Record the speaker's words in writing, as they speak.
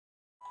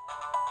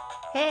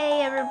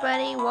Hey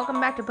everybody, welcome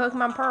back to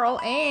Pokemon Pearl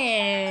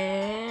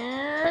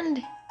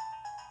and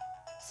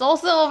Soul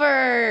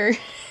Silver!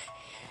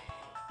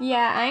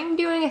 Yeah, I'm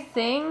doing a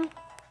thing.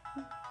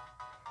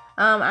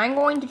 I'm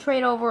going to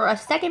trade over a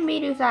second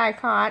Bidoof that I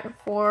caught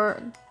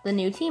for the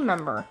new team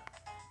member.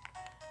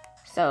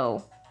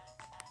 So,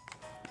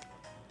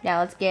 now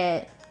let's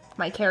get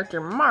my character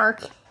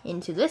Mark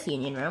into this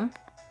union room.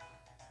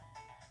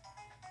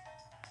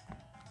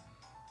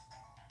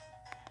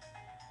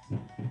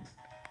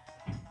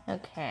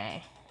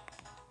 Okay.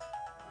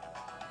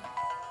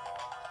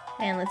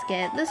 And let's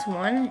get this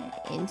one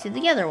into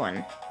the other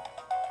one.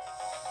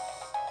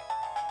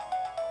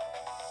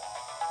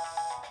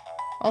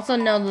 Also,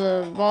 no,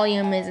 the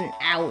volume isn't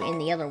out in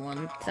the other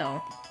one,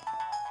 so...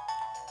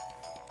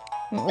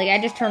 Like, I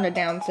just turned it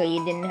down so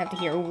you didn't have to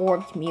hear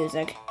warped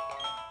music.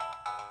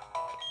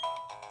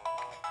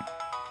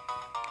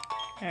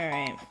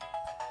 Alright.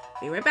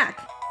 Be right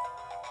back.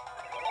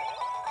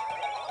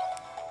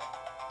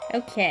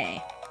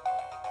 Okay.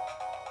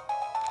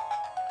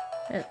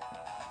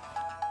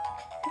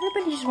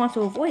 Everybody just wants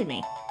to avoid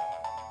me.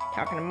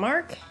 Talking to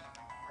Mark.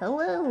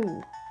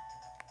 Hello.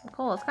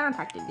 Nicole has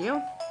contacted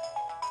you.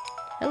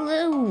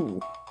 Hello.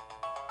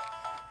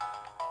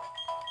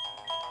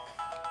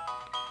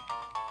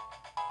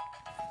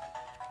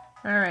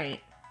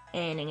 Alright.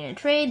 And I'm gonna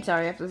trade.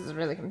 Sorry if this is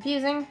really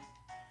confusing.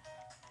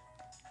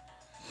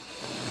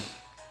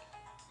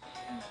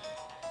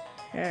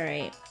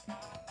 Alright.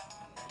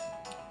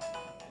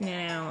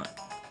 Now,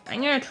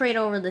 I'm gonna trade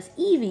over this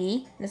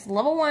Eevee, this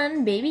level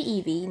 1 baby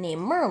Eevee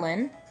named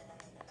Merlin.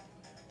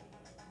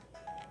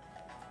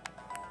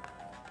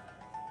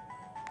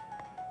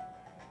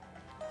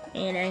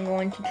 And I'm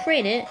going to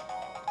trade it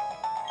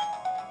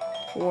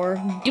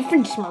for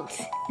different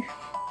smarts.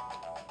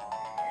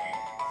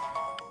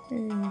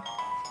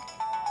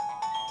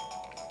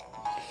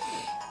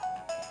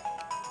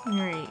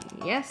 Alright,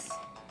 yes.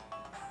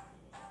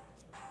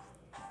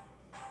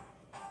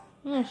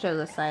 I'm gonna show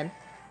this side.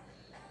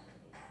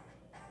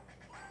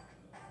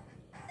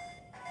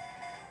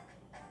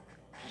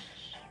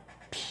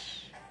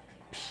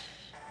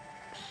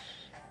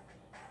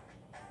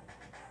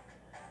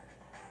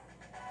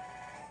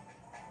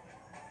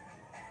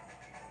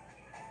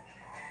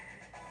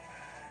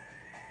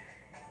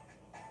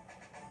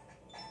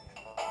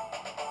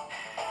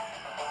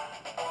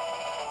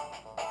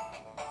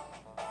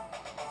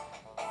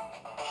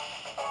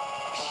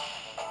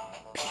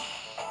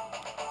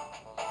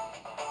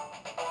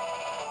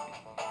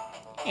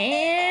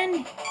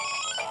 And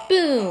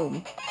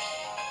boom!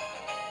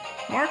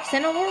 Mark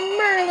sent over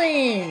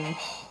Merlin!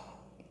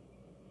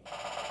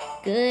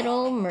 Good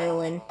old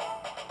Merlin.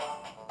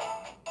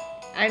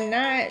 I'm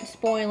not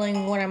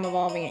spoiling what I'm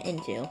evolving it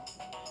into.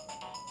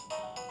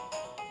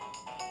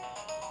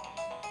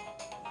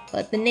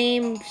 But the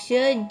name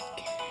should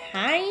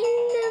kind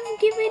of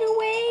give it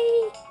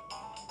away?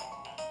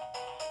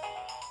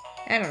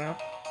 I don't know.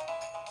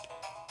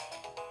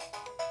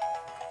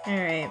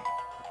 Alright.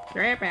 Be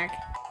right back.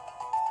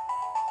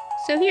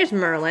 So here's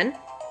Merlin.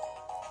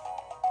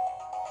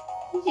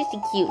 He's just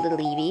a cute little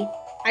Eevee.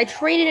 I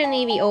traded an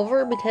Eevee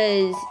over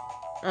because,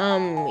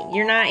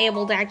 you're not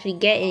able to actually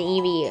get an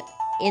Eevee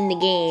in the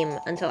game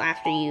until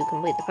after you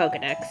complete the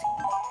Pokedex.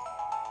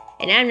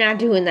 And I'm not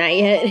doing that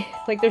yet.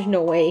 Like, there's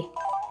no way.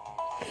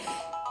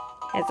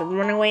 Has a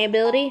runaway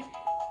ability.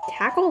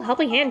 Tackle,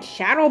 Helping Hand,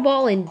 Shadow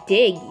Ball, and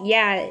Dig.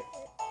 Yeah,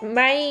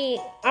 my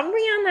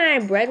Umbreon that I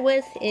bred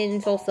with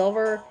in Soul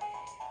Silver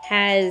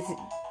has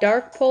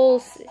Dark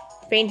Pulse,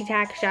 Feint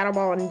Attack, Shadow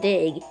Ball, and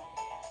Dig.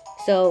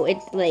 So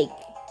it's like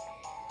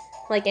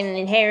it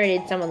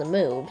inherited some of the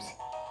moves.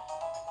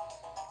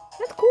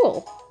 That's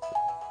cool.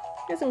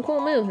 There's some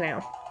cool moves now.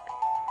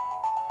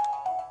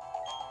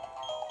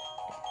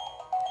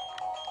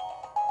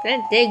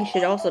 That Dig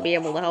should also be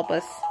able to help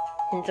us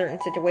in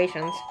certain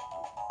situations.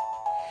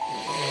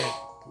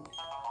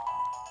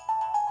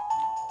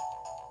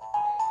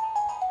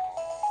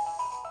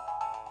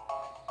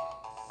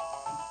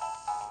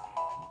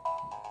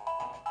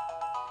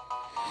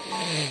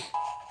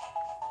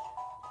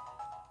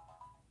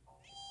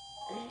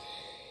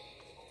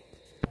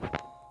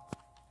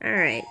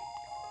 Alright.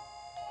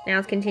 Now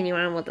let's continue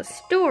on with the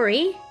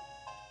story.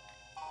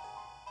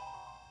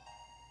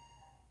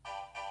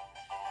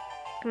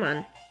 Come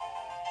on.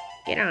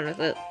 Get on with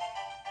it.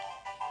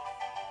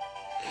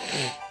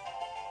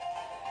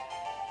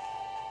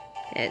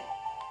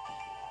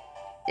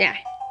 Yeah.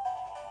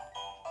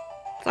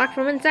 It's locked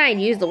from inside.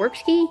 Use the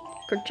works key.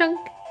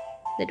 Kerchunk.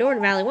 The door to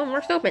Valley 1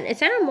 works open. It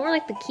sounded more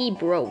like the key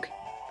broke.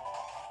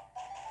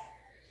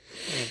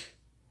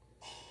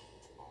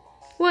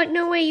 What?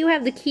 No way you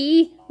have the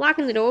key?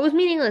 Locking the door was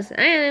meaningless.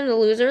 I am the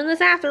loser in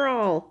this after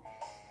all.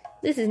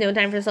 This is no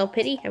time for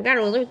self-pity. I've got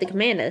to alert the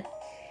commander.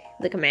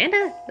 The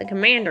commander? The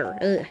commander.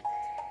 Ugh.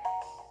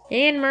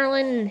 And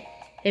Merlin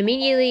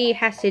immediately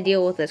has to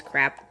deal with this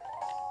crap.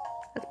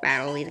 Let's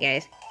battle these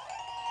guys.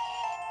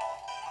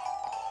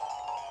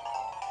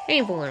 I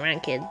ain't fooling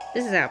around, kid.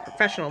 This is how a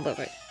professional does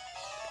it.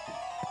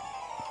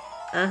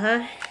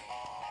 Uh-huh.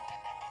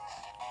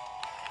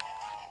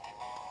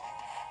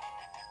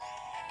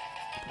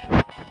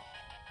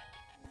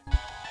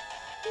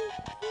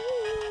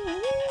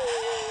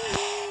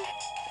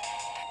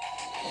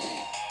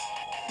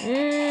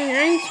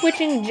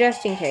 switching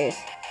just in case.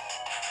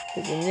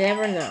 Because you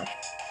never know.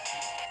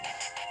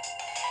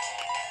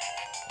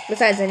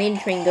 Besides, I need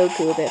to train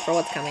Goku a bit for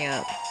what's coming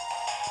up.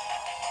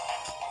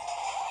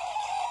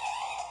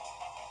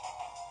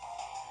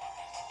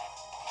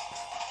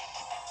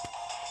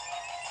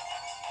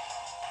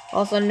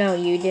 Also, no,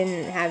 you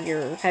didn't have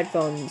your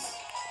headphones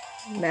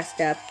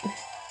messed up.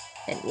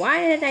 And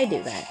why did I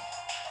do that?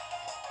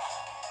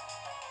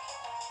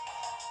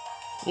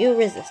 You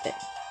resisted.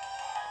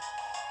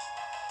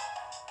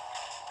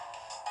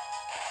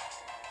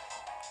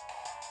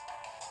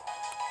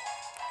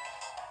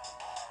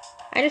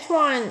 I just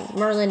want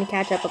Merlin to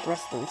catch up with the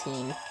rest of the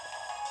team.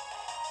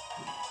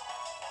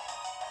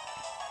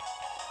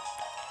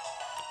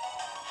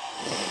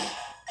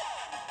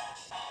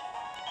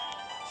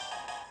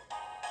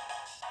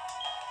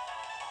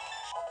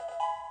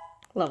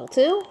 Level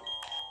 2.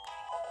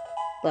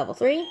 Level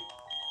 3.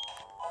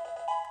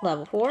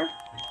 Level 4.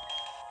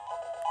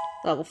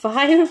 Level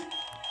 5.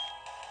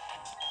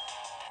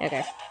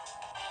 Okay.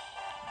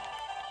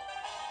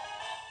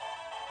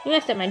 You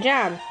messed up my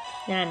job.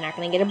 Now I'm not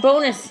gonna get a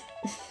bonus.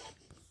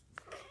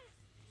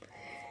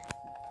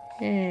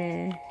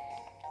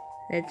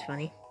 That's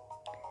funny.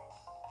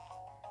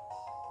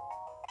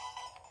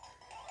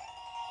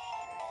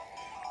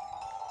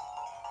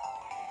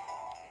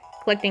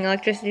 Collecting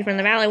electricity from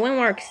the Valley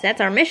Windworks.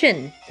 That's our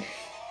mission.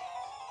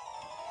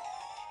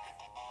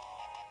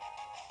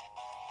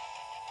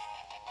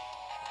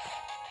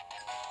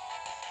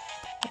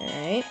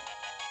 Alright.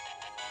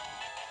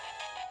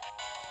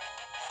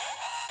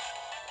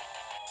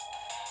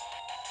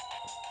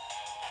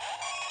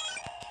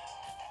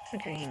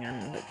 Okay, hang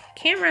on. The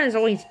camera is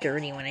always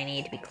dirty when I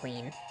need it to be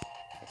clean.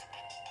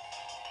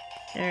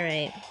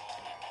 Alright.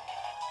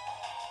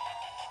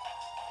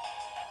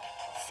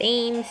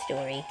 Same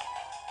story.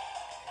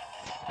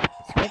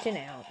 Switching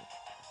out.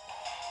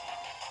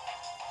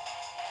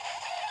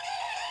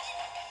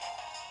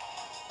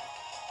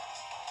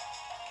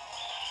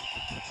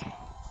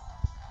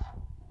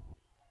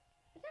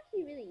 It's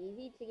actually really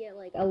easy to get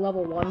like a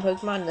level 1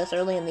 Pokemon this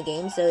early in the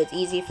game, so it's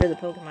easy for the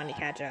Pokemon to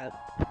catch up.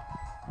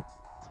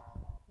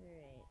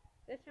 Alright.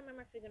 This time I'm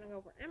actually gonna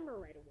go for Ember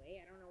right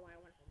away. I don't know why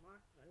I went for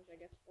Mach Punch. I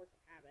guess force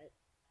of habit.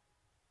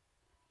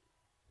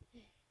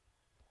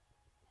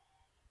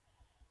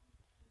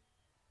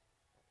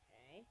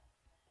 Okay.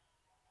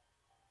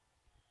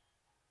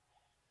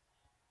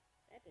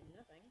 That did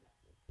nothing.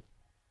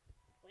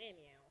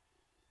 Whammy-ow.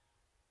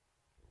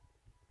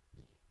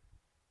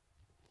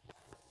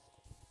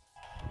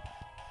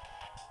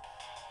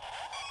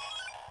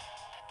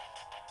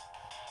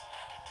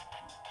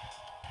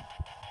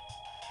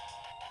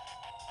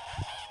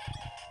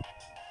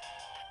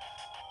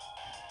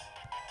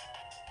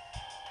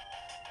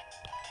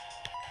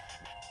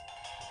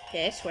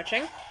 Okay,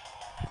 switching.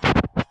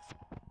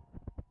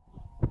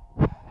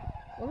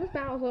 When this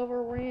battle's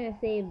over, we're gonna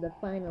save the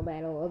final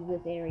battle of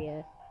this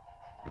area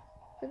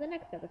for the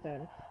next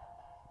episode.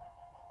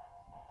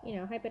 You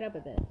know, hype it up a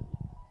bit.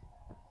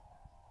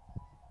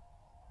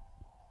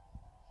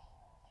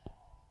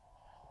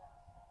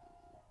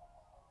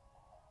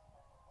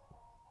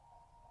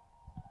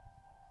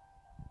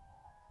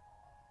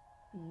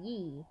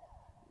 Yee.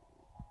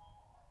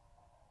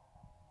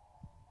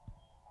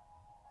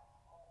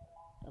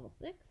 Level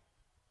 6.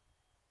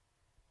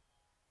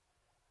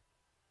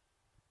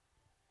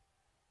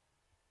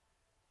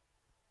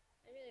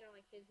 I really don't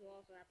like kids who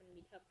also happen to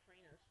be tough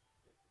trainers.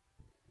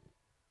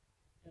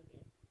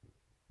 Okay.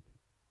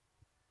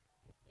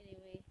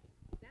 Anyway,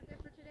 that's it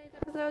for today's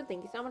episode.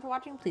 Thank you so much for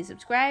watching. Please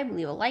subscribe,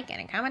 leave a like, and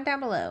a comment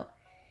down below.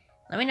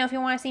 Let me know if you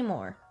want to see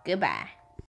more. Goodbye.